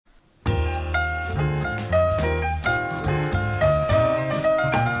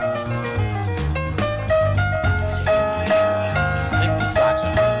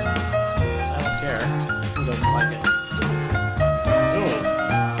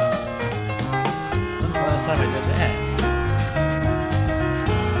time I did that.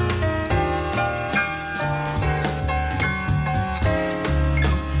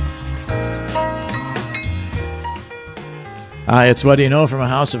 It's What Do You Know from a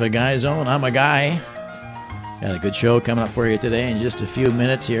House of a Guy's Own. I'm a guy. Got a good show coming up for you today in just a few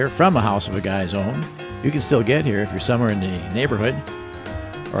minutes here from a House of a Guy's Own. You can still get here if you're somewhere in the neighborhood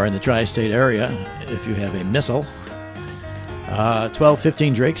or in the tri-state area if you have a missile.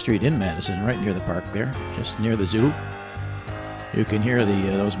 1215 Drake Street in Madison, right near the park there, just near the zoo. You can hear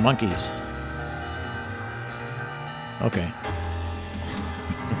those monkeys. Okay.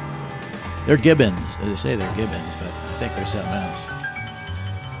 They're gibbons. They say they're gibbons, but I think they're something else.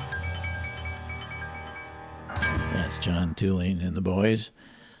 That's John Tooling and the boys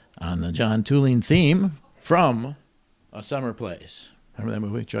on the John Tooling theme from A Summer Place. Remember that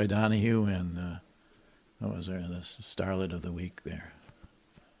movie? Troy Donahue and, what was there? The Starlet of the Week there.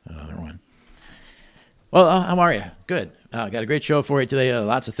 Another one. Well, how are you? Good. Got a great show for you today.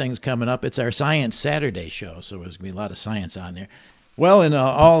 Lots of things coming up. It's our Science Saturday show, so there's going to be a lot of science on there. Well, in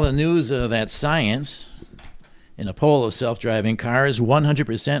all the news that's science, in a poll of self-driving cars,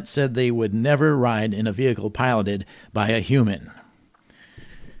 100% said they would never ride in a vehicle piloted by a human.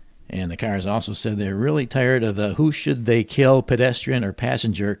 And the cars also said they're really tired of the who should they kill, pedestrian or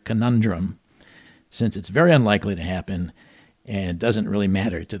passenger conundrum, since it's very unlikely to happen and doesn't really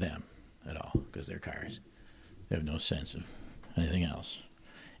matter to them at all because they're cars. They have no sense of anything else.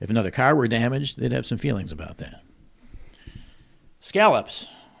 If another car were damaged, they'd have some feelings about that. Scallops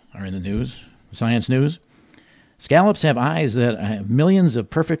are in the news, science news. Scallops have eyes that have millions of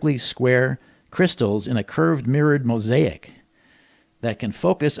perfectly square crystals in a curved mirrored mosaic that can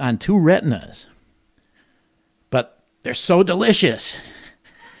focus on two retinas. But they're so delicious.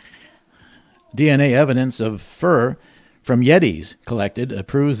 DNA evidence of fur from Yetis collected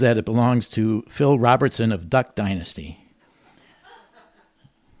proves that it belongs to Phil Robertson of Duck Dynasty.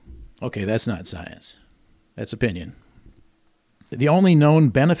 Okay, that's not science. That's opinion. The only known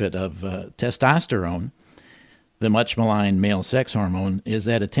benefit of testosterone, the much maligned male sex hormone, is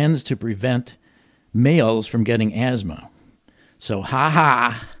that it tends to prevent males from getting asthma. So,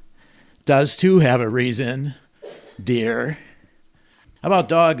 does too have a reason, dear. How about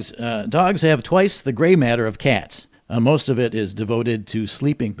dogs? Dogs have twice the gray matter of cats. Most of it is devoted to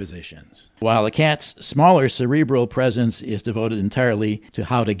sleeping positions, while a cat's smaller cerebral presence is devoted entirely to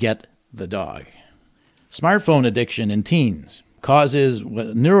how to get the dog. Smartphone addiction in teens causes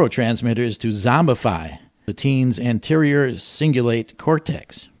neurotransmitters to zombify the teen's anterior cingulate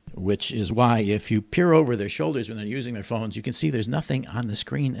cortex, which is why if you peer over their shoulders when they're using their phones, you can see there's nothing on the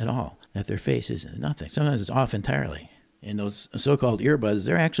screen at all, that their face is nothing. Sometimes it's off entirely. And those so-called earbuds,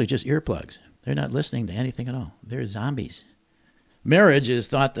 they're actually just earplugs. They're not listening to anything at all. They're zombies. Marriage is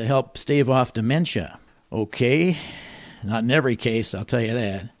thought to help stave off dementia. Okay, not in every case, I'll tell you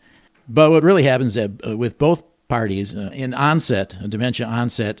that. But what really happens is that with both parties, in onset, dementia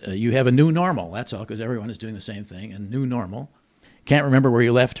onset, you have a new normal. That's all, because everyone is doing the same thing, a new normal. Can't remember where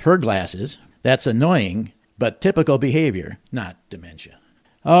you left her glasses. That's annoying, but typical behavior, not dementia.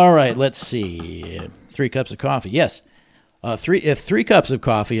 All right, let's see. 3 cups of coffee. Yes. If 3 cups of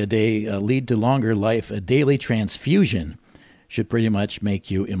coffee a day lead to longer life, a daily transfusion should pretty much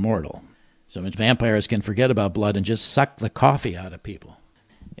make you immortal. So much vampires can forget about blood and just suck the coffee out of people.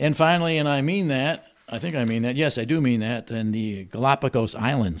 And finally, and I mean that, yes, I do mean that, in the Galapagos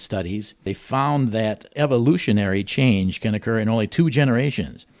Island studies, they found that evolutionary change can occur in only 2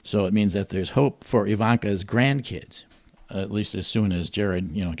 generations. So it means that there's hope for Ivanka's grandkids, at least as soon as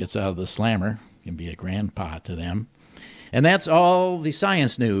Jared, gets out of the slammer, can be a grandpa to them. And that's all the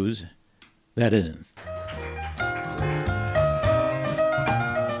science news that isn't.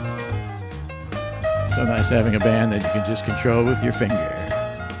 So nice having a band that you can just control with your finger.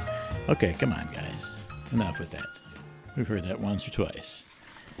 Okay, come on, guys. Enough with that. We've heard that once or twice.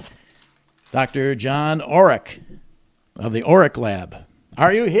 Dr. John Orrick of the Orrick Lab.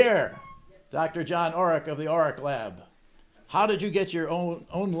 Are you here? Dr. John Orrick of the Orrick Lab. How did you get your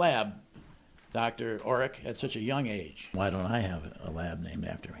own lab, Dr. Orrick, at such a young age? Why don't I have a lab named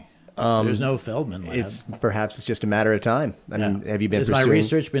after me? There's no Feldman lab. Perhaps it's just a matter of time. I mean, have you been pursuing... Has my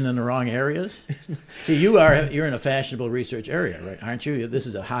research been in the wrong areas? See, you're in a fashionable research area, right? Aren't you? This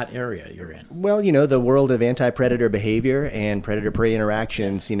is a hot area you're in. Well, the world of anti-predator behavior and predator-prey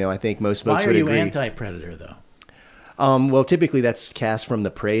interactions, I think most folks would agree. Why are you anti-predator, though? Well, typically that's cast from the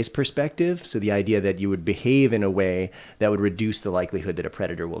prey's perspective. So the idea that you would behave in a way that would reduce the likelihood that a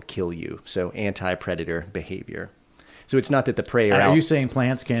predator will kill you. So anti-predator behavior. So it's not that the prey are out. Are you saying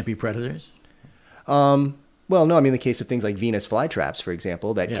plants can't be predators? Well, Well, no, I mean the case of things like Venus flytraps, for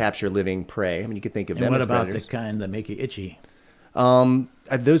example, that Yeah. capture living prey. I mean, you could think of And them what as about predators. the kind that make you itchy?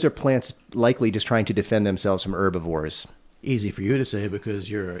 Those are plants likely just trying to defend themselves from herbivores. Easy for you to say because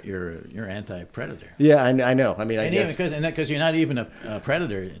you're anti-predator. Yeah, I know. I mean, I And guess. because you're not even a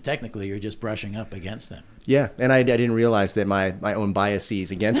predator, technically, you're just brushing up against them. Yeah, and I didn't realize that my own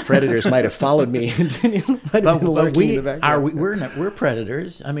biases against predators might have followed me. Might have been lurking in the background. We're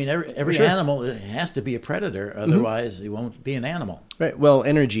predators. I mean, every Sure. animal has to be a predator, otherwise it won't be an animal. Right. Well,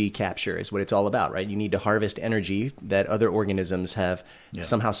 energy capture is what it's all about, right? You need to harvest energy that other organisms have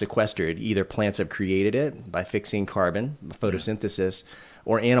somehow sequestered. Either plants have created it by fixing carbon, photosynthesis,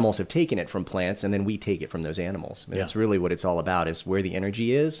 or animals have taken it from plants, and then we take it from those animals. And that's really what it's all about, is where the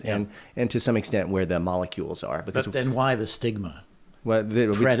energy is, and to some extent where the molecules are. Because But then why the stigma? well,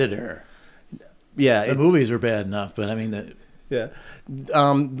 Predator. yeah, The movies were bad enough, but I mean, yeah.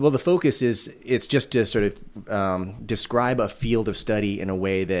 Well, the focus is it's just to sort of describe a field of study in a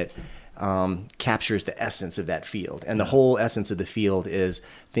way that captures the essence of that field. And the whole essence of the field is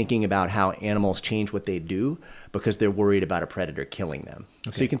thinking about how animals change what they do because they're worried about a predator killing them.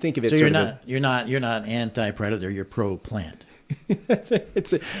 Okay. So you can think of it. so sort you're not anti-predator. You're pro-plant.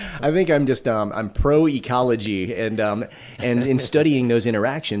 I think I'm just I'm pro ecology, and in studying those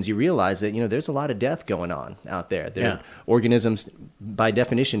interactions, you realize that there's a lot of death going on out there. Organisms, by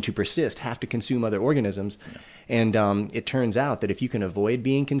definition, to persist, have to consume other organisms, and it turns out that if you can avoid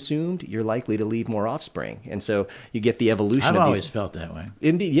being consumed, you're likely to leave more offspring, and so you get the evolution. I've always felt that way.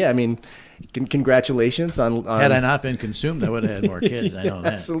 Indeed, yeah. I mean, congratulations on. Had I not been consumed, I would have had more kids. I know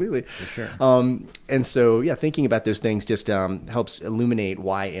that. Absolutely, for sure. And so, thinking about those things just helps illuminate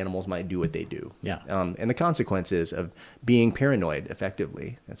why animals might do what they do. Yeah. And the consequences of being paranoid,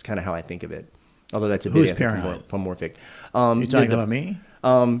 effectively. That's kind of how I think of it. Although that's a bit Who's paranoid? anthropomorphic. You talking about me?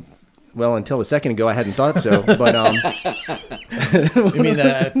 Well, until a second ago, I hadn't thought so. But You mean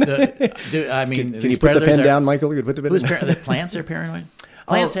I mean, can you put the pen down, Michael? You could put the pen down. The plants are paranoid.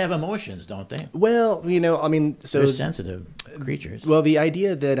 Plants have emotions, don't they? Well, I mean, so They're sensitive creatures. well, the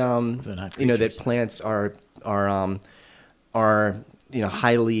idea that They're not that creatures. plants are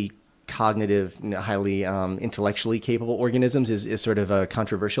highly cognitive, highly intellectually capable organisms is sort of a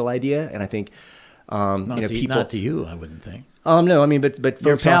controversial idea, and I think people. Not to you, I wouldn't think. No, I mean, but Your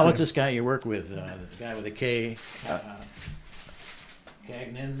folks pal, often- what's this guy you work with? The guy with a K.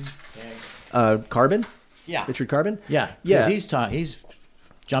 Cagnon. Carbon? Yeah. Richard Carbon? Yeah. Yeah. He's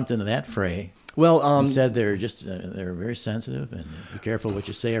jumped into that fray. Well, He said they're very sensitive and be careful what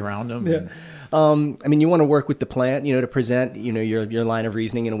you say around them. yeah. I mean, you want to work with the plant, to present, your line of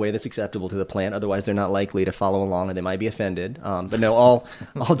reasoning in a way that's acceptable to the plant. Otherwise, they're not likely to follow along, and they might be offended. But no, all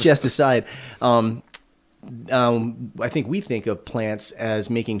jest aside, I think we think of plants as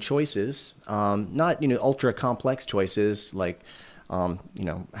making choices, not ultra complex choices like.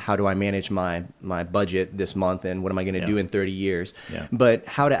 How do I manage my budget this month, and what am I going to do in 30 years? Yeah. But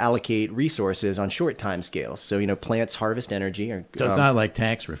how to allocate resources on short time scales. So plants harvest energy. So it's not like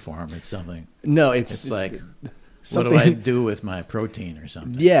tax reform. It's something. No, It's like, what something. do I do with my protein or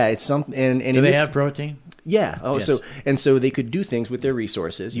something? Yeah, it's something. And Do they have protein? Yeah. Oh, Yes. so they could do things with their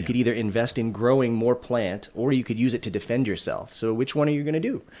resources. You could either invest in growing more plant, or you could use it to defend yourself. So which one are you going to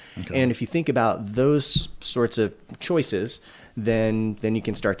do? Okay. And if you think about those sorts of choices, then you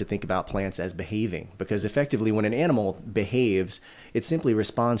can start to think about plants as behaving, because effectively when an animal behaves, it simply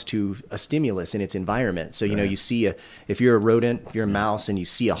responds to a stimulus in its environment. So you see if you're a rodent, if you're a mouse, and you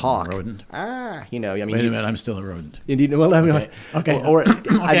see a hawk, rodent. I mean, Wait a minute, I'm still a rodent. Indeed. Well, I mean, Okay.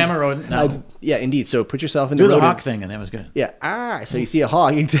 okay, I'm a rodent now. yeah, indeed. So put yourself in Do the the rodent. hawk thing, and that was good. Yeah. So you see a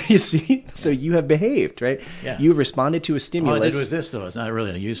hawk. You see. So you have behaved, right? Yeah. You've responded to a All stimulus. I did was this, though. It's not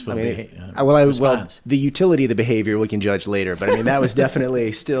really a useful well, response. the utility of the behavior we can judge later, but I mean that was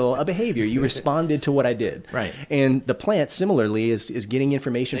definitely still a behavior. You responded to what I did, Right. And the plant similarly is getting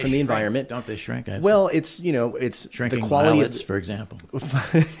information They from the shrink. environment. Don't they shrink? I've Well, it's shrinking the quality violets, for example.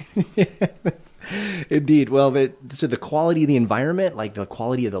 Indeed. Well, so the quality of the environment, like the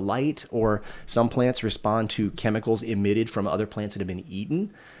quality of the light, or some plants respond to chemicals emitted from other plants that have been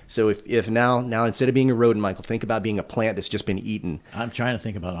eaten. So if now instead of being a rodent, Michael, think about being a plant that's just been eaten. I'm trying to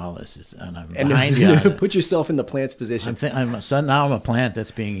think about all this, and I'm behind you on it. Put yourself in the plant's position. Now I'm a plant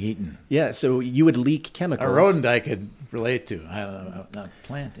that's being eaten. Yeah, so you would leak chemicals. A rodent I could relate to. I don't know. A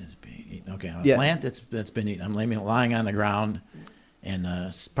plant that's being eaten. Okay, a plant that's been eaten. I'm lying on the ground, and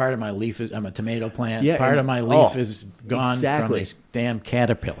part of my leaf is. I'm a tomato plant. Yeah, part and- of my leaf oh, is gone exactly. from these damn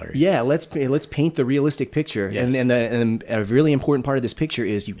caterpillars. Yeah, let's paint the realistic picture. Yes. And a really important part of this picture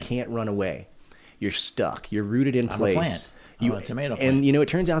is you can't run away. You're stuck. You're rooted in I'm a place. plant. on a tomato plant. And it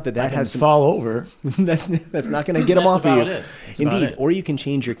turns out that has some fall over. that's not going to get them off of you. That's Indeed. about it. Or you can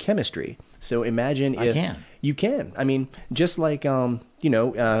change your chemistry. So imagine if you can. I mean, just like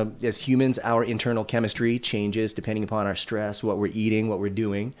as humans, our internal chemistry changes depending upon our stress, what we're eating, what we're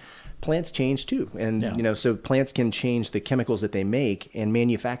doing. Plants change too, and so plants can change the chemicals that they make and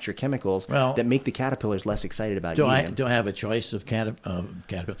manufacture chemicals that make the caterpillars less excited about eating them. Do I have a choice of chemicals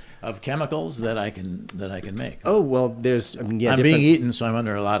that I can make? Oh well, there's I'm being eaten, so I'm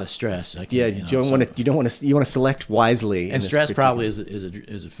under a lot of stress. You want to select wisely. And stress probably is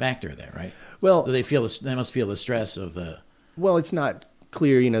a factor there, right? Well, so they must feel the stress of the. Well, it's not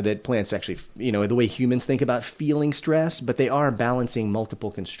clear, that plants actually, the way humans think about feeling stress, but they are balancing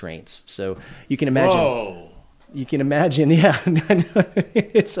multiple constraints. So you can imagine. Whoa. You can imagine, yeah.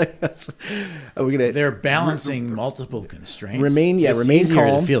 They're balancing multiple constraints. Remain easier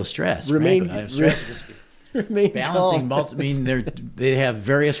calm. To feel stress. Remain balancing calm. I mean, they have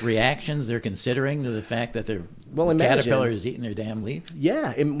various reactions they're considering to the fact that the caterpillar is eating their damn leaf.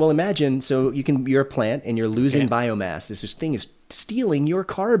 Yeah. Well, imagine. So you're a plant and you're losing biomass. This thing is stealing your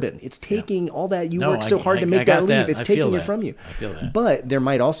carbon. It's taking all that you worked so hard to make that leaf. It's taking it from you. I feel that. But there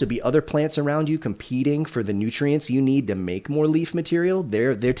might also be other plants around you competing for the nutrients you need to make more leaf material.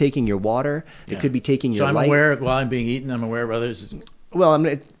 They're taking your water. They could be taking your light. So I'm aware while I'm being eaten. I'm aware of others. Well,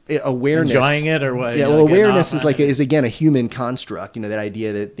 awareness, enjoying it, or what? Yeah, well, awareness is again a human construct. That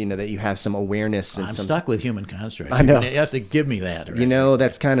idea that that you have some awareness. And I'm stuck with human constructs. I know. You have to give me that. Right?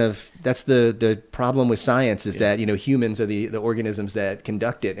 That's the problem with science is that humans are the organisms that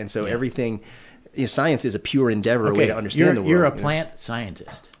conduct it, and so everything. Science is a pure endeavor, a way to understand the world. You're a plant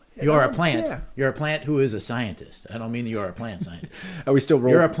scientist. You're a plant. Yeah. You're a plant who is a scientist. I don't mean you're a plant scientist. Are we still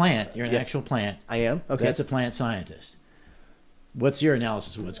rolling? You're a plant. You're an actual plant. I am. Okay. That's a plant scientist. What's your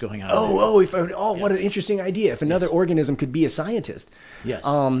analysis of what's going on? What an interesting idea! If another organism could be a scientist, yes.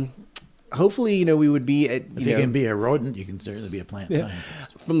 Hopefully, we would be. If you can be a rodent, you can certainly be a plant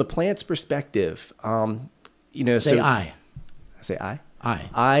scientist. From the plant's perspective, Say I. Say I.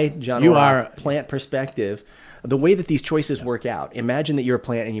 I, John. You are plant perspective. The way that these choices work out, imagine that you're a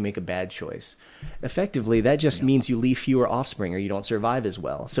plant and you make a bad choice. Effectively, that just means you leave fewer offspring or you don't survive as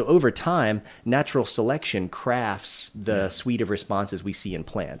well. So over time, natural selection crafts the suite of responses we see in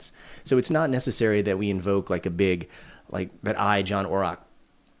plants. So it's not necessary that we invoke that I, John Orrock,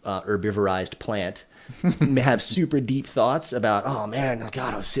 herbivorized plant, have super deep thoughts about, oh man,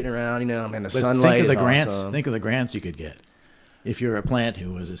 God, I was sitting around, man, the sunlight is awesome. Think of the grants you could get. If you're a plant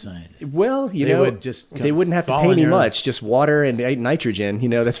who was a scientist, well, they wouldn't have to pay me much, just water and nitrogen.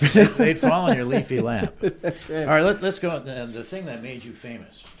 That's they'd fall in your leafy lap. That's right. All right, let's go. The thing that made you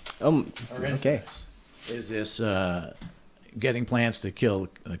famous, okay, is this getting plants to kill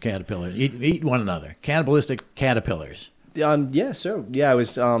the caterpillar, eat one another, cannibalistic caterpillars. I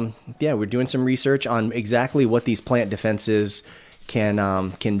was we're doing some research on exactly what these plant defenses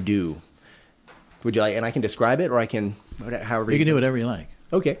can do. Would you like, and I can describe it, or I can, however you can do whatever you like.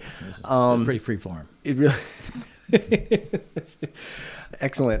 Okay, pretty free form. It really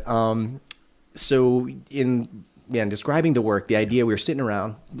excellent. So in describing the work, the idea we were sitting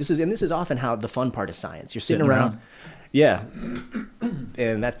around. This is often how the fun part of science. You're sitting around. Yeah,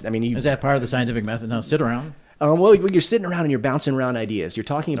 and is that part of the scientific method? No, sit around. Well, you're sitting around and you're bouncing around ideas. You're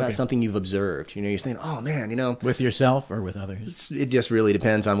talking about something you've observed. You're saying, oh, man, With yourself or with others? It just really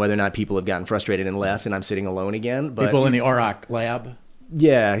depends on whether or not people have gotten frustrated and left and I'm sitting alone again. But people in the Orrock lab?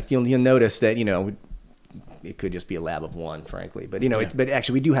 Yeah, you'll notice that, it could just be a lab of one, frankly. But, but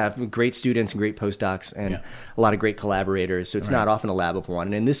actually we do have great students and great postdocs and a lot of great collaborators. So it's not often a lab of one.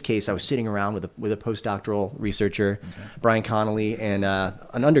 And in this case, I was sitting around with a postdoctoral researcher, Brian Connolly, and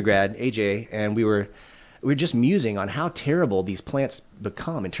an undergrad, AJ, and we were just musing on how terrible these plants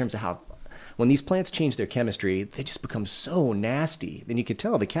become in terms of how, when these plants change their chemistry, they just become so nasty. Then you could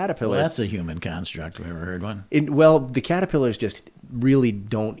tell the caterpillars. Well, that's a human construct. Have you ever heard one? The caterpillars just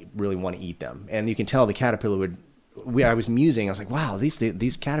don't really want to eat them. And you can tell the caterpillar would, I was musing, I was like, wow,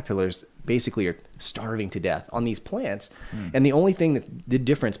 these caterpillars basically are starving to death on these plants. And the only thing the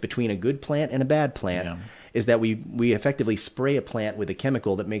difference between a good plant and a bad plant is that we effectively spray a plant with a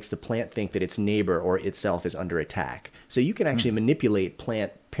chemical that makes the plant think that its neighbor or itself is under attack. So you can actually manipulate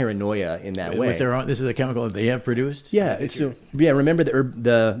plant paranoia in that way. With their own, this is a chemical that they have produced? Yeah. Remember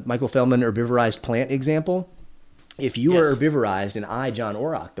the Michael Feldman herbivorized plant example? If you were herbivorized and I, John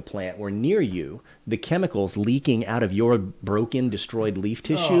Orrock, the plant, were near you, the chemicals leaking out of your broken, destroyed leaf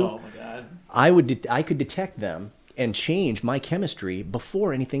tissue, oh my God. I could detect them and change my chemistry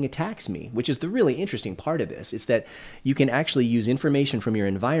before anything attacks me, which is the really interesting part of this, is that you can actually use information from your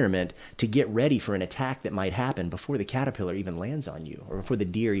environment to get ready for an attack that might happen before the caterpillar even lands on you or before the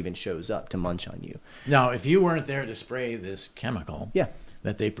deer even shows up to munch on you. Now, if you weren't there to spray this chemical Yeah.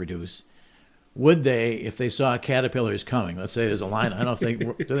 that they produce, would they, if they saw caterpillars coming, let's say there's a line, I don't know if they,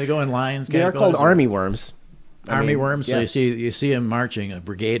 do they go in lines? They are called army worms. Army worms. Yeah. So you see them marching. A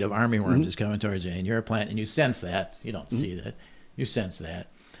brigade of army worms is coming towards you, and you're a plant, and you sense that. You don't see that. You sense that.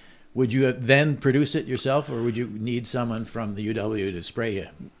 Would you then produce it yourself, or would you need someone from the UW to spray you?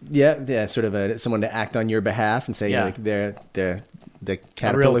 Yeah, sort of someone to act on your behalf and say, like, the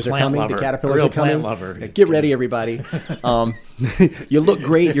caterpillars are coming. Lover. The caterpillars are coming. Lover. Get ready, everybody. You look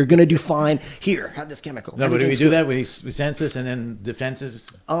great. You're going to do fine. Here, have this chemical. No, but do we do that? We sense this, and then defenses.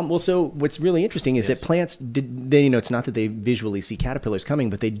 Well, so what's really interesting is that plants, it's not that they visually see caterpillars coming,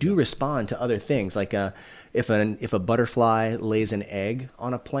 but they do respond to other things. Like if a butterfly lays an egg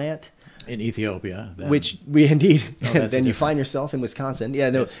on a plant. In Ethiopia. Which we indeed, No, then you find yourself in Wisconsin. Yeah,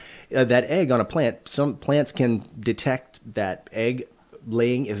 no, yes. That egg on a plant, some plants can detect that egg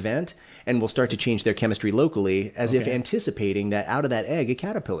laying event and will start to change their chemistry locally as if anticipating that out of that egg, a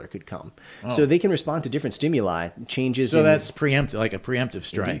caterpillar could come. Oh. So they can respond to different stimuli, changes. So that's like a preemptive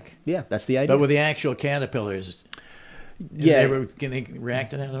strike. Indeed. Yeah, that's the idea. But with the actual caterpillars, yeah. Can they react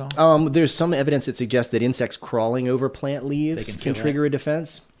to that at all? There's some evidence that suggests that insects crawling over plant leaves can trigger a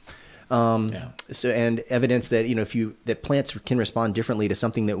defense. So, and evidence that, that plants can respond differently to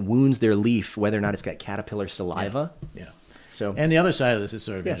something that wounds their leaf, whether or not it's got caterpillar saliva. Yeah. So, and the other side of this is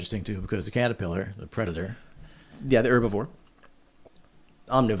sort of interesting too, because the caterpillar, the predator. Yeah, the herbivore.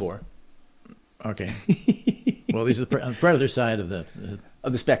 Omnivore. Okay. Well, these are the predator side of the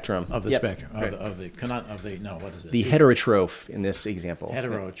spectrum. Of the spectrum. Right. What is it? The heterotroph in this example.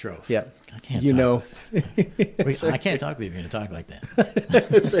 Heterotroph. Yeah. I can't I can't talk with you if you're going to talk like that.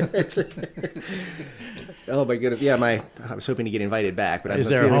 That's right. Oh my goodness. Yeah, I was hoping to get invited back, but is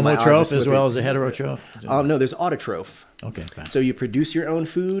there a homotroph as well as a heterotroph? No, there's autotroph. Okay, fine. So you produce your own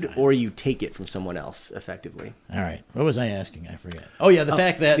food or you take it from someone else effectively. All right. What was I asking? I forget. Oh, yeah, the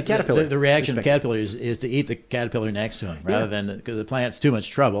fact that the caterpillar. The reaction of the caterpillar is to eat the caterpillar next to him rather than because the plant's too much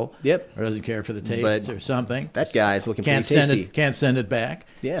trouble. Yep. Or doesn't care for the taste or something. That guy's looking pretty tasty. Can't send it back.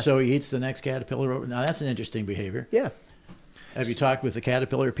 Yeah. So he eats the next caterpillar over. Now, that's an interesting behavior. Yeah. Have you talked with the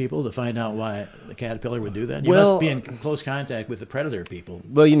caterpillar people to find out why the caterpillar would do that? You must be in close contact with the predator people.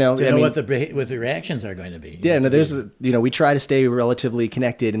 Well, to know what the reactions are going to be. Yeah, we try to stay relatively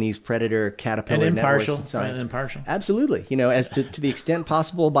connected in these predator caterpillar and impartial, networks. And impartial. Absolutely, as to the extent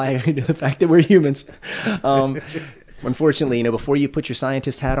possible by the fact that we're humans. Unfortunately, before you put your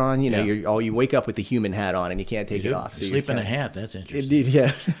scientist hat on, you wake up with the human hat on and you can't take it off. So sleep in a hat. That's interesting. Indeed,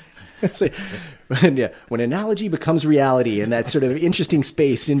 yeah. When analogy becomes reality in that sort of interesting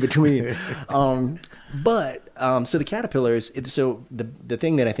space in between. So the caterpillars, the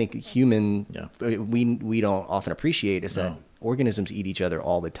thing that I think we don't often appreciate is that organisms eat each other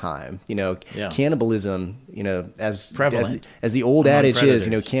all the time. Cannibalism, as prevalent as the old adage is,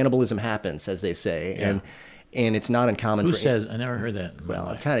 cannibalism happens, as they say. Yeah. And it's not uncommon. Who says? I never heard that. Well,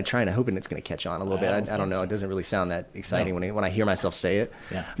 I'm kind of hoping it's going to catch on a little bit. I don't know. It doesn't really sound that exciting when I hear myself say it.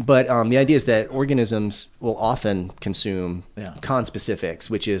 Yeah. But the idea is that organisms will often consume conspecifics,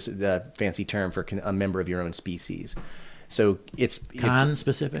 which is the fancy term for a member of your own species. So it's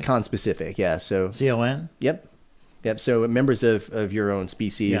conspecific. Conspecific, yeah. So CON. Yep. So members of your own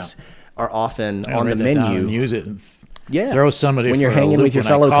species are often on the that menu. Down and use it. And throw somebody when you're hanging with your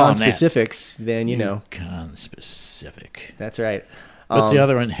fellow conspecifics. Then conspecific. That's right. What's the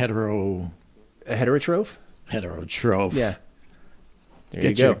other one? A heterotroph. Heterotroph. Yeah. There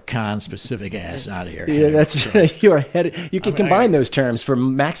you go. Your conspecific ass out of here. Yeah, that's right. You can combine those terms for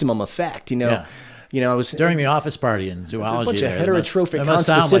maximum effect. I was during the office party in zoology. A bunch of heterotrophic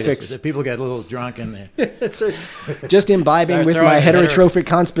conspecifics. Like people get a little drunk in there. That's right. Just imbibing with my heterotrophic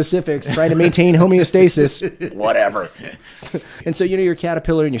conspecifics, trying to maintain homeostasis. Whatever. And so you're a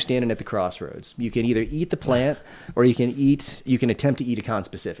caterpillar and you're standing at the crossroads. You can either eat the plant or you can attempt to eat a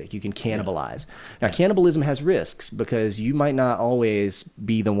conspecific. You can cannibalize. Now cannibalism has risks because you might not always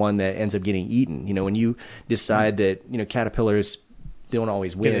be the one that ends up getting eaten. When you decide that caterpillars don't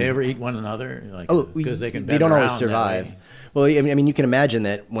always win. Do they ever eat one another? Because they don't always survive. Well, I mean, you can imagine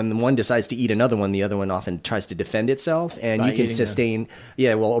that when one decides to eat another one, the other one often tries to defend itself, and you can sustain,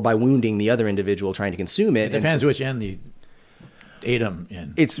 or by wounding the other individual trying to consume it. It depends which end the ate them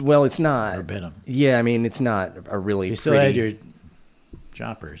in. It's not. Or bit them. Yeah, I mean, it's not a really. You still had your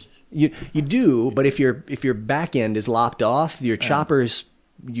choppers. You do, but if your back end is lopped off, your choppers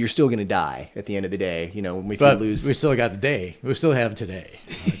you're still going to die at the end of the day. You know, if But you lose. we still got the day. We still have today.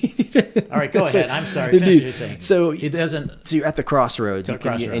 All right, go ahead. I'm sorry. Finish what you're saying. So it doesn't. So you're at the crossroads,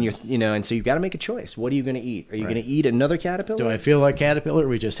 Crossroads. and so you've got to make a choice. What are you going to eat? Are you going to eat another caterpillar? Do I feel like caterpillar?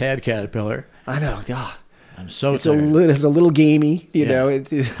 We just had caterpillar. I know, God. I'm so It's tired. it's a little gamey, you know.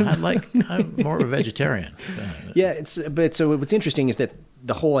 I'm more of a vegetarian. Yeah, but so what's interesting is that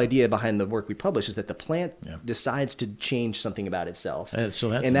the whole idea behind the work we publish is that the plant decides to change something about itself,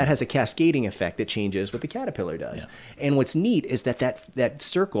 and that has a cascading effect that changes what the caterpillar does. Yeah. And what's neat is that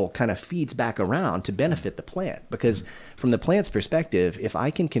circle kind of feeds back around to benefit the plant, because from the plant's perspective, if I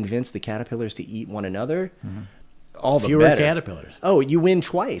can convince the caterpillars to eat one another. All the fewer better. Caterpillars. Oh, you win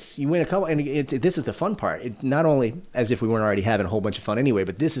twice. You win a couple, and this is the fun part. Not only as if we weren't already having a whole bunch of fun anyway,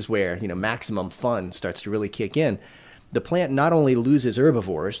 but this is where maximum fun starts to really kick in. The plant not only loses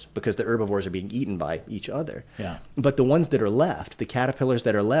herbivores because the herbivores are being eaten by each other, but the ones that are left, the caterpillars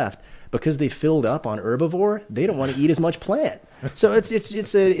that are left, because they filled up on herbivore, they don't want to eat as much plant. So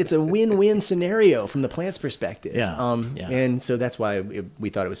it's a win-win scenario from the plant's perspective. And so that's why we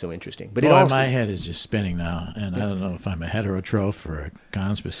thought it was so interesting. But my head is just spinning now, and I don't know if I'm a heterotroph or a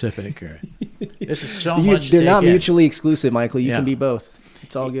conspecific or this is so much. They're not mutually exclusive, Michael. You can be both.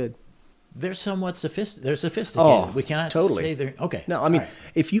 It's all good. They're somewhat sophisticated. They're sophisticated. Oh, we cannot totally. say they're okay. No, I mean,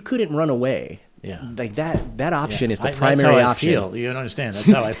 if you couldn't run away, like that option is the primary that's how option. I feel. You don't understand. That's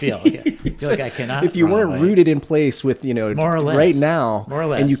how I feel. I feel like I cannot. If you weren't rooted in place with more or less, right now, more or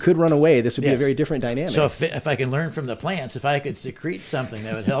less, and you could run away, this would be a very different dynamic. So if I can learn from the plants, if I could secrete something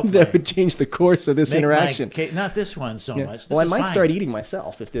that would help, that would change the course of this interaction. Not this one so much. Well, I might start eating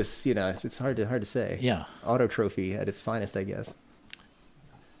myself if this. It's hard to say. Yeah, autotrophy at its finest, I guess.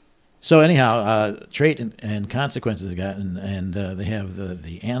 So anyhow, trait and consequences they got, and they have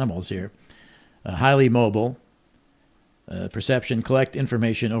the animals here. Highly mobile, perception, collect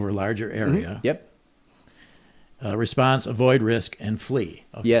information over larger area. Mm-hmm. Yep. Response, avoid risk, and flee.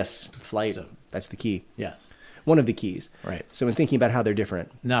 Okay. Yes, flight. That's the key. Yes. One of the keys. Right. So when thinking about how they're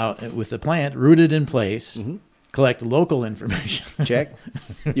different. Now, with the plant rooted in place, collect local information. Check.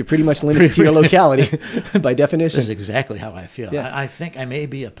 You're pretty much limited to your locality by definition. This is exactly how I feel. Yeah. I think I may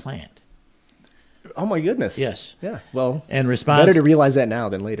be a plant. Oh, my goodness. Yes. Yeah. Well, and response, better to realize that now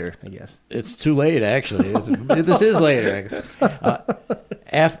than later, I guess. It's too late, actually. This is later.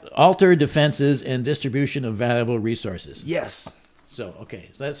 Alter defenses and distribution of valuable resources. Yes. So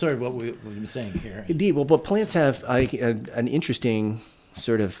that's sort of what we've been saying here. Indeed. Well, but plants have an interesting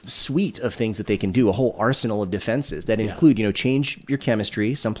sort of suite of things that they can do, a whole arsenal of defenses that include, change your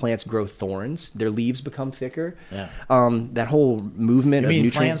chemistry. Some plants grow thorns. Their leaves become thicker. Yeah. That whole movement of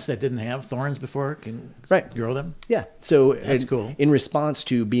nutrients. Plants that didn't have thorns before can grow them? Yeah. So that's cool. In response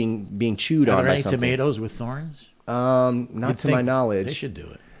to being chewed on by something. Are there any tomatoes with thorns? Not to my knowledge. They should do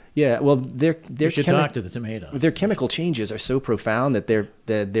it. Yeah, well, you should talk to the tomatoes. Their chemical changes are so profound that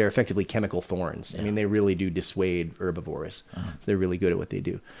they're effectively chemical thorns. Yeah. I mean, they really do dissuade herbivores. So they're really good at what they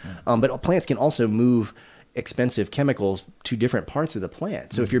do. But plants can also move expensive chemicals to different parts of the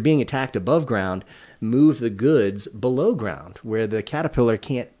plant. So if you're being attacked above ground, move the goods below ground where the caterpillar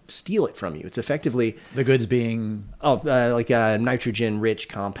can't steal it from you. It's effectively the goods being like nitrogen-rich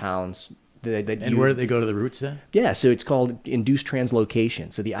compounds. Where do they go to the roots then? Yeah, so it's called induced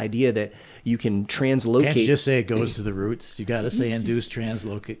translocation. So the idea that you can translocate... Can't you just say it goes to the roots? You got to say induced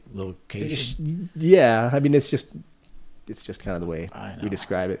translocation. Yeah, I mean, it's just kind of the way we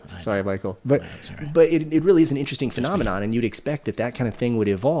describe it. Sorry, Michael. But it really is an interesting phenomenon, and you'd expect that kind of thing would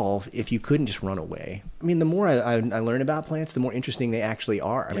evolve if you couldn't just run away. I mean, the more I learn about plants, the more interesting they actually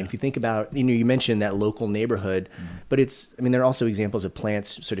are. I mean, if you think about, you mentioned that local neighborhood, but there are also examples of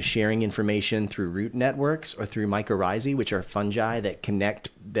plants sort of sharing information through root networks or through mycorrhizae, which are fungi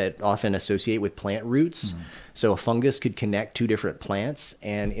that often associate with plant roots. So a fungus could connect two different plants,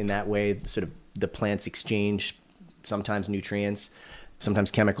 and in that way, sort of the plants exchange sometimes nutrients,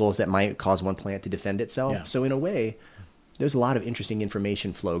 sometimes chemicals that might cause one plant to defend itself. Yeah. So in a way, there's a lot of interesting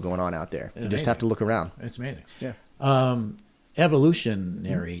information flow going on out there. You just have to look around. It's amazing. Yeah.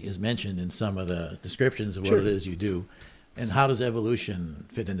 Evolutionary is mentioned in some of the descriptions of what it is you do. And how does evolution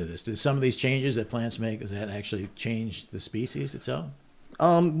fit into this? Do some of these changes that plants make, does that actually change the species itself?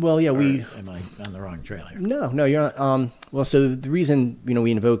 Well, yeah, am I on the wrong trail here? No, you're not. Well, so the reason,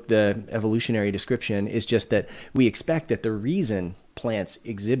 we invoke the evolutionary description is just that we expect that the reason plants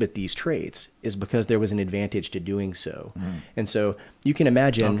exhibit these traits is because there was an advantage to doing so. And so you can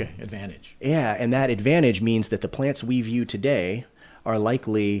imagine... Okay, advantage. Yeah, and that advantage means that the plants we view today are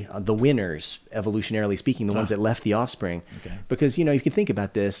likely the winners, evolutionarily speaking, the ones that left the offspring. Okay. Because, you can think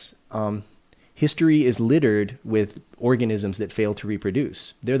about this... history is littered with organisms that fail to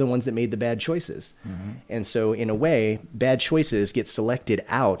reproduce. They're the ones that made the bad choices. And so in a way, bad choices get selected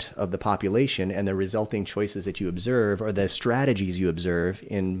out of the population, and the resulting choices that you observe, or the strategies you observe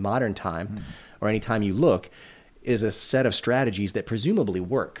in modern time, or any time you look, is a set of strategies that presumably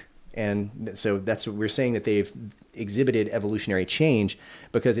work. And so that's what we're saying, that they've exhibited evolutionary change,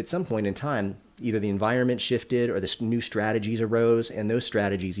 because at some point in time, either the environment shifted or the new strategies arose, and those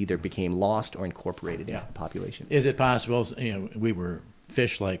strategies either became lost or incorporated into the population. Is it possible, we were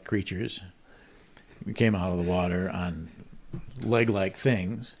fish-like creatures. We came out of the water on leg-like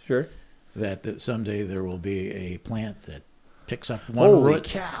things. Sure. That someday there will be a plant that picks up one root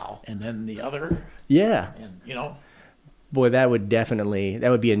cow, and then the other. Yeah. And, boy, that would be a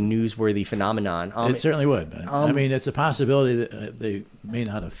newsworthy phenomenon. It certainly would. But, I mean, it's a possibility that they may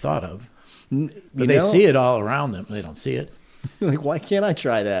not have thought of. But they see it all around them. They don't see it. Like, why can't I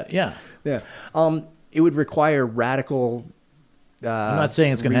try that? Yeah. Yeah. It would require radical I'm not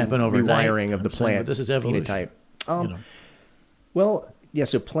saying it's going to happen overnight. Rewiring of the plant this is evolution. phenotype. Well, yeah,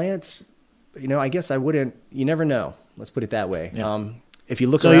 so plants, I guess you never know. Let's put it that way. Yeah. If you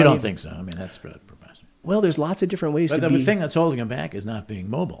look around. So you don't you, think so? I mean, that's preposterous. Well, there's lots of different ways but to be. But the thing that's holding them back is not being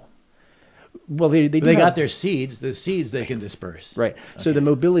mobile. Well, they got their seeds. The seeds they can disperse. Right. Okay. So the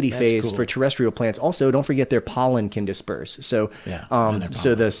mobility phase for terrestrial plants. Also, don't forget their pollen can disperse. So,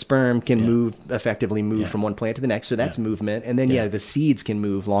 so the sperm can move from one plant to the next. So that's movement. And then the seeds can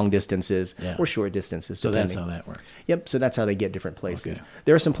move long distances or short distances. So that's how that works. Yep. So that's how they get different places. Okay.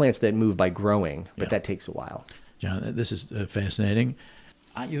 There are some plants that move by growing, but that takes a while. John, this is fascinating.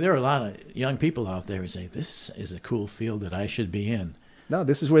 There are a lot of young people out there who say, this is a cool field that I should be in. No,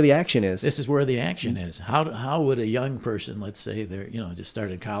 this is where the action is. This is where the action is. How would a young person, let's say they're just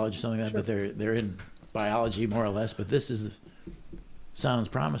started college, something like that, but they're in biology more or less, but sounds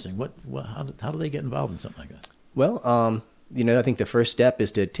promising. How do they get involved in something like that? Well, I think the first step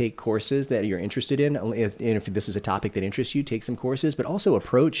is to take courses that you're interested in. If this is a topic that interests you, take some courses, but also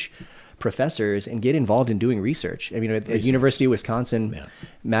approach professors and get involved in doing research. I mean, at University of Wisconsin,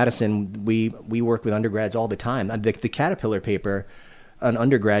 Madison, we work with undergrads all the time. The Caterpillar paper, an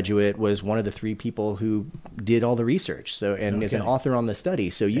undergraduate was one of the 3 people who did all the research. So, and is an author on the study.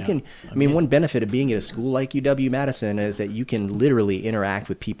 So you can, one benefit of being at a school like UW-Madison is that you can literally interact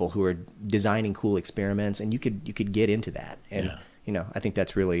with people who are designing cool experiments, and you could get into that. And, I think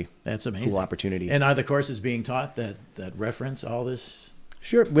that's amazing. Cool opportunity. And are the courses being taught that reference all this?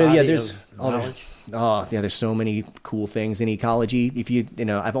 Sure. Well, there's knowledge. There's so many cool things in ecology. If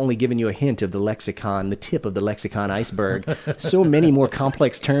I've only given you a hint of the lexicon, the tip of the lexicon iceberg. So many more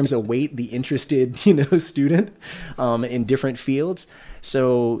complex terms await the interested, student in different fields.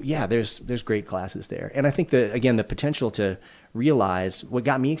 So there's great classes there. And I think the potential to realize what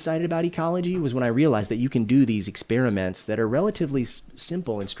got me excited about ecology was when I realized that you can do these experiments that are relatively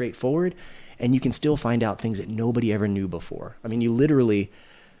simple and straightforward, and you can still find out things that nobody ever knew before. I mean, you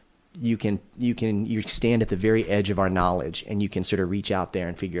stand at the very edge of our knowledge, and you can sort of reach out there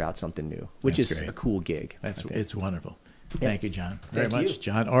and figure out something new, which is a cool gig. It's wonderful. Thank you, John, very much.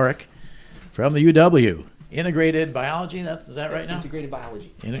 John Orrick from the UW. Integrated Biology, is that right now? Integrated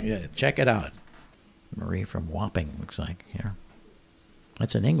Biology. Check it out. Marie from Wapping, looks like here.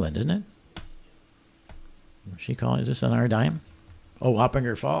 That's in England, isn't it? Is this on our dime? Oh,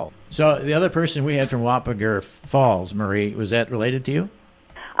 Wappinger Falls. So the other person we had from Wappinger Falls, Marie, was that related to you?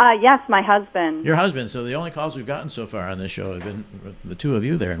 Yes, my husband. Your husband. So the only calls we've gotten so far on this show have been the 2 of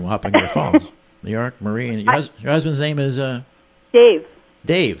you there in Wappinger Falls. New York, Marie, and your husband's name is? Dave.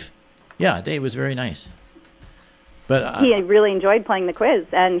 Dave. Yeah, Dave was very nice. But he really enjoyed playing the quiz,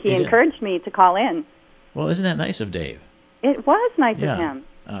 and he encouraged me to call in. Well, isn't that nice of Dave? It was nice of him.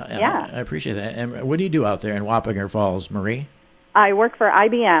 I appreciate that. And what do you do out there in Wappinger Falls, Marie? I work for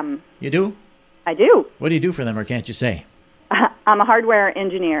IBM. You do? I do. What do you do for them, or can't you say? I'm a hardware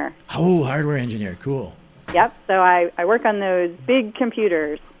engineer. Oh, hardware engineer. Cool. Yep. So I work on those big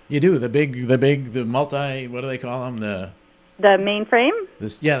computers. You do? The multi, what do they call them? The mainframe? The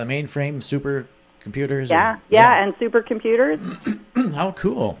mainframe supercomputers. Yeah, and supercomputers. How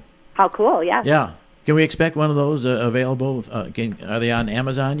cool. How cool, yeah. Yeah. Can we expect one of those available? Are they on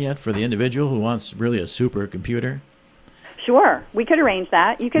Amazon yet for the individual who wants really a supercomputer? Sure. We could arrange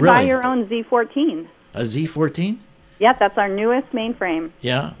that. You could buy your own Z14. A Z14? Yeah, that's our newest mainframe.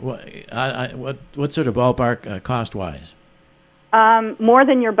 Yeah? What sort of ballpark cost-wise? More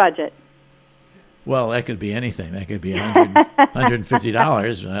than your budget. Well, that could be anything. That could be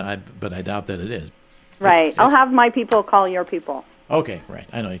 $150, but I doubt that it is. Right. I'll have my people call your people. Okay, right.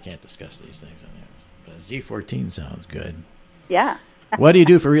 I know you can't discuss these things on there, but Z14 sounds good. Yeah. What do you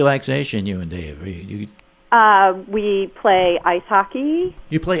do for relaxation, you and Dave? We play ice hockey.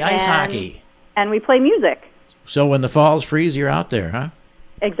 You play ice hockey. And we play music. So when the falls freeze, you're out there, huh?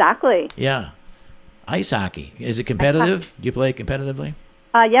 Exactly. Yeah. Ice hockey. Is it competitive? Do you play competitively?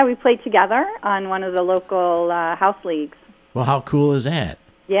 Yeah, we play together on one of the local house leagues. Well, how cool is that?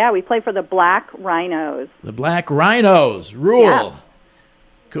 Yeah, we play for the Black Rhinos. The Black Rhinos rule. Yeah.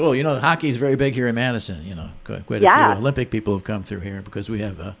 Cool. You know, hockey is very big here in Madison. You know, quite a few Olympic people have come through here because we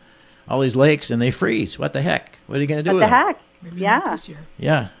have all these lakes and they freeze. What the heck? What are you going to do with them? What the heck? Yeah. This year.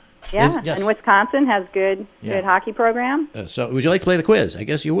 Yeah. Yeah, Yes. and Wisconsin has good hockey program. So would you like to play the quiz? I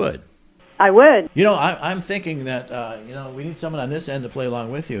guess you would. I would. You know, I'm thinking that, we need someone on this end to play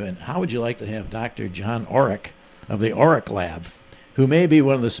along with you. And how would you like to have Dr. John Orrick of the Orrick Lab, who may be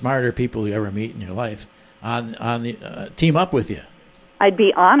one of the smarter people you ever meet in your life, on the team up with you? I'd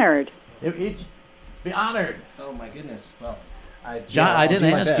be honored. He'd be honored. Oh my goodness. Well, John, I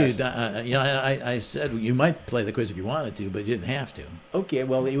didn't ask you. best. I said you might play the quiz if you wanted to, but you didn't have to. Okay,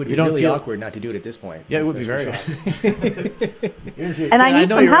 well, it would be You don't really feel- awkward not to do it at this point. Yeah, it would be very. And I need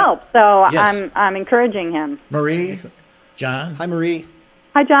know some you're- help, so Yes. I'm encouraging him. Marie, John, Hi, Marie.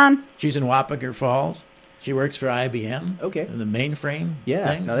 Hi, John. she's in Wapager Falls. She works for IBM. Okay. In the mainframe Yeah,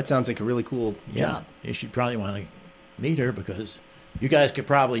 thing. no, that sounds like a really cool job. You should probably want to meet her because you guys could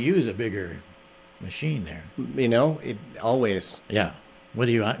probably use a bigger machine there. You know, it always Yeah. What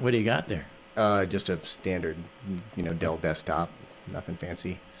do you got there? just a standard, Dell desktop, nothing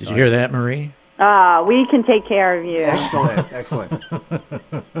fancy. Did you hear that, Marie? We can take care of you. Excellent, excellent.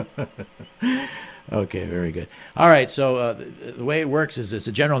 Okay, very good. All right, so the way it works is it's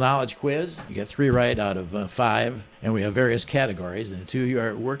a general knowledge quiz. You get 3 right out of 5, and we have various categories, and the two of you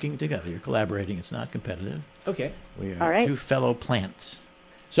are working together. You're collaborating. It's not competitive. Okay. We are All right. 2 fellow plants.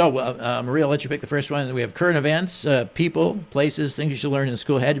 So, Maria, I'll let you pick the first one. We have current events, people, places, things you should learn in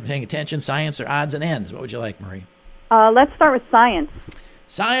school. Had you been paying attention, science, or odds and ends? What would you like, Marie? Let's start with science.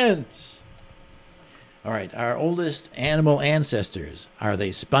 Science. All right, our oldest animal ancestors, are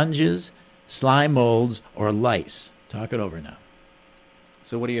they sponges, slime molds, or lice? Talk it over now.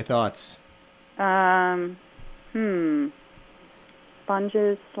 So, what are your thoughts?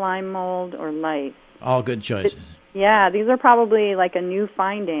 Sponges, slime mold, or lice. All good choices. Yeah, these are probably like a new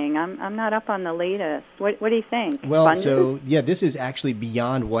finding. I'm not up on the latest. What do you think? Well, Sponges? so yeah, this is actually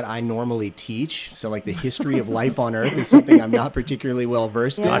beyond what I normally teach. So, like the history of life on Earth is something I'm not particularly well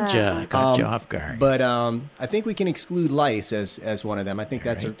versed in. Gotcha. Gotcha off guard. But I think we can exclude lice as one of them. I think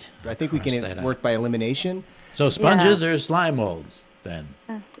that's Right. I think we Cross that can out. work by elimination. So sponges or slime molds then?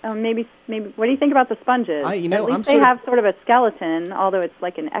 Maybe. What do you think about the sponges? I- you know, At least I'm they sort of- have sort of a skeleton, although it's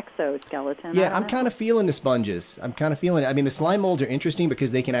like an exoskeleton. Yeah, I'm kind of feeling the sponges. I'm kind of feeling it. I mean, the slime molds are interesting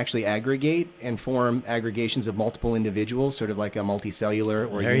because they can actually aggregate and form aggregations of multiple individuals, sort of like a multicellular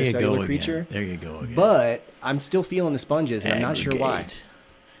or There you go unicellular again. creature. There you go again. But I'm still feeling the sponges, and I'm not sure why. Aggregate.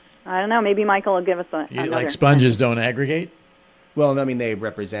 I don't know. Maybe Michael will give us a. You, another like sponges don't aggregate? Well, I mean, they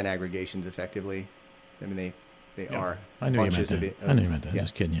represent aggregations effectively. I mean, they are I knew you meant bunches that. of it. I knew you meant that. Yeah.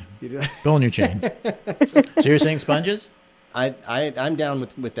 Just kidding you. You do- Pulling your chain. So you're saying sponges? I'm down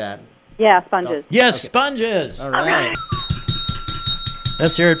with that. Yeah, sponges. Yes, Okay. sponges. All right.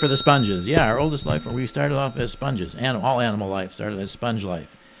 Let's hear it for the sponges. Yeah, our oldest life, we started off as sponges. All animal life started as sponge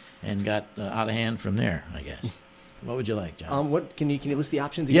life and got out of hand from there, I guess. What would you like, John? What can you list the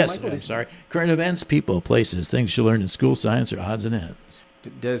options again, Yes, Michael? I'm sorry. Current events, people, places, things you learn in school, science, or odds and ends.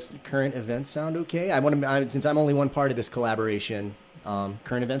 Does current events sound okay? Since I'm only one part of this collaboration,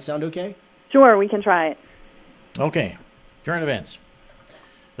 current events sound okay? Sure, we can try it. Okay, current events.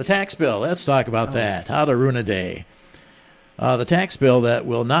 The tax bill, let's talk about that. How to ruin a day. The tax bill that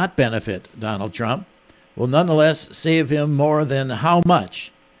will not benefit Donald Trump will nonetheless save him more than how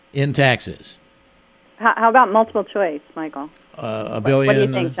much in taxes? How about multiple choice, Michael? A What do you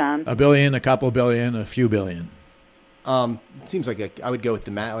billion, think, John? a billion, a couple billion, a few billion. It seems like I would go with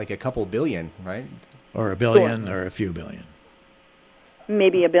like a couple billion, right? Or a billion or a few billion.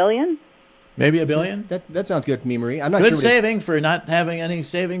 Maybe a billion? Maybe a billion? That sounds good to me, Marie. I'm not Good sure. What his- saving for not having any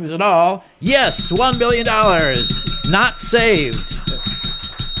savings at all. Yes, $1 billion not saved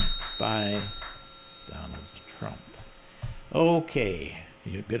by Donald Trump. Okay,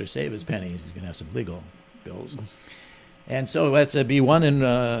 you better save his pennies. He's going to have some legal bills. And so that's a B1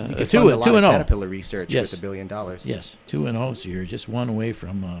 and you could 2 fund a lot and of 0. Caterpillar research Yes. with $1 billion. Yes, 2 and 0. So you're just one away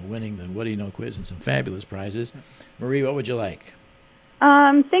from winning the What Do You Know quiz and some fabulous prizes. Marie, what would you like?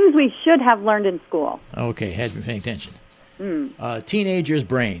 Things we should have learned in school. Okay, had been paying attention. Teenagers'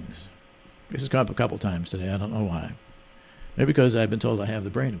 brains. This has come up a couple times today. I don't know why. Maybe because I've been told I have the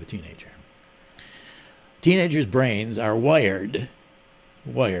brain of a teenager. Teenagers' brains are wired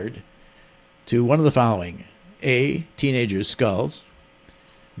wired to one of the following: A, teenagers' skulls;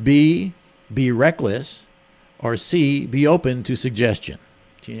 B, be reckless; or C, be open to suggestion.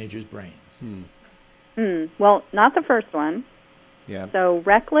 Teenagers' brains. Well, not the first one. Yeah. So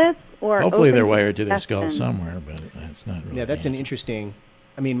reckless or Hopefully open they're to wired to their suggestion. skulls somewhere, but that's not really. Yeah, that's the an answer. interesting.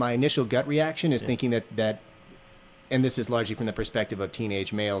 I mean, my initial gut reaction is thinking that, and this is largely from the perspective of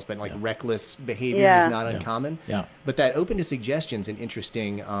teenage males, but like reckless behavior Yeah. is not uncommon. Yeah. But that open to suggestions an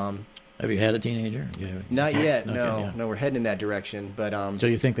interesting. Have you had a teenager? Yeah. Not yet. Okay, no, yeah. no, we're heading in that direction. But So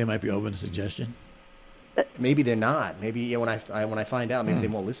you think they might be open to suggestion? maybe they're not. Maybe when I find out, maybe they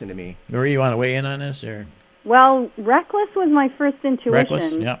won't listen to me. Marie, you want to weigh in on this, or Well, reckless was my first intuition.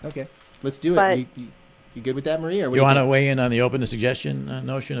 reckless? Yeah. Okay, let's do But- it. You good with that, Marie? Or what You do want to think? weigh in on the open to suggestion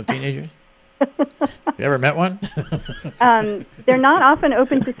notion of teenagers? You ever met one? They're not often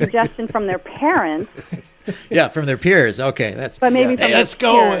open to suggestion from their parents, Yeah, from their peers. Okay, that's. but maybe Hey, from let's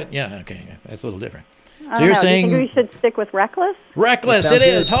their go. peers. Yeah, okay, that's a little different. I So don't you're know. saying Do you think we should stick with reckless? reckless? That It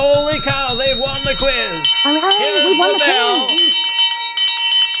sounds is. good. Holy cow! They've won the quiz. All right, Here's we won the the bell. quiz.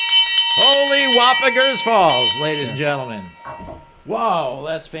 Holy Wappingers Falls, ladies and gentlemen. Wow,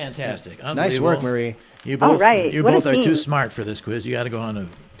 that's fantastic. Nice work, Unbelievable. Marie. You All both, right, you what a both are too team. smart for this quiz. You got to go on to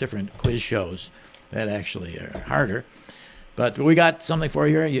different quiz shows that actually are harder. But we got something for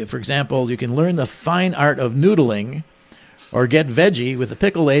you here. For example, you can learn the fine art of noodling or get veggie with the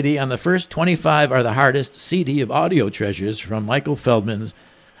Pickle Lady on the first 25 are the hardest CD of audio treasures from Michael Feldman's.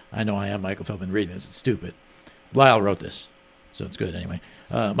 I know I have Michael Feldman reading this. It's stupid. Lyle wrote this, so it's good anyway.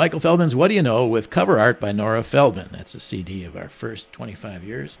 Michael Feldman's What Do You Know with cover art by Nora Feldman. That's a CD of our first 25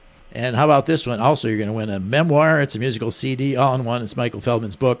 years. And how about this one? Also, you're going to win a memoir. It's a musical CD, all in one. It's Michael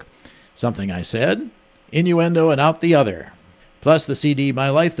Feldman's book, Something I Said, Innuendo, and Out the Other. Plus the CD, My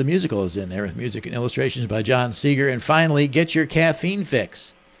Life the Musical, is in there with music and illustrations by John Seeger. And finally, get your caffeine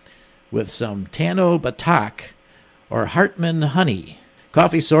fix with some Tano Batak or Hartman honey.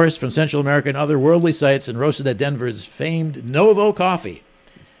 Coffee sourced from Central America and other worldly sites and roasted at Denver's famed Novo Coffee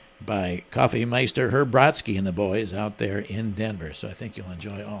by Coffee Meister Herb Brodsky and the boys out there in Denver. So I think you'll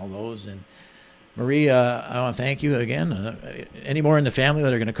enjoy all those. And Marie, I want to thank you again. Any more in the family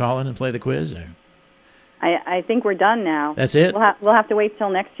that are going to call in and play the quiz? Or? I think we're done now. That's it? We'll have to wait till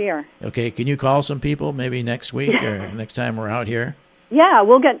next year. Okay, can you call some people maybe next week or next time we're out here? Yeah,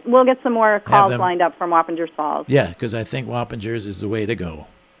 we'll get some more calls them- lined up from Wappingers Falls. Yeah, because I think Wappingers is the way to go.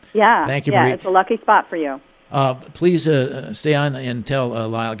 Yeah. Thank you, Yeah, Marie. it's a lucky spot for you. Please give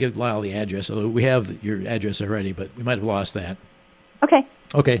Lyle the address. Although we have your address already, but we might have lost that. Okay.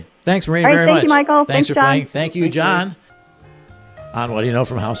 Okay. Thanks, Marie, All right, very thank much. you, Michael. Thanks Thanks, for John. playing. Thank you, Thanks, John. On What Do You Know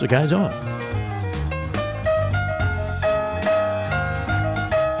from House of Guys On.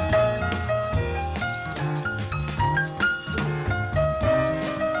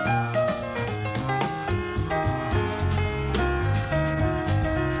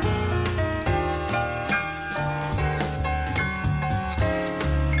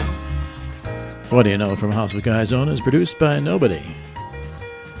 What Do You Know from House of Guys On is produced by nobody.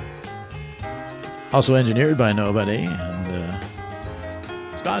 Also engineered by nobody and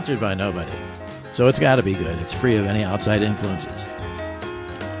sponsored by nobody. So it's got to be good. It's free of any outside influences.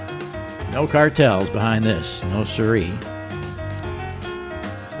 No cartels behind this. No siree.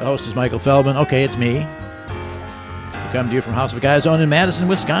 The host is Michael Feldman. Okay, it's me. We come to you from House of Guys On in Madison,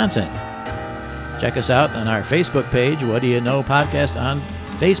 Wisconsin. Check us out on our Facebook page, What Do You Know Podcast on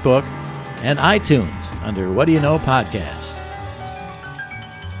Facebook, and iTunes under What Do You Know Podcast.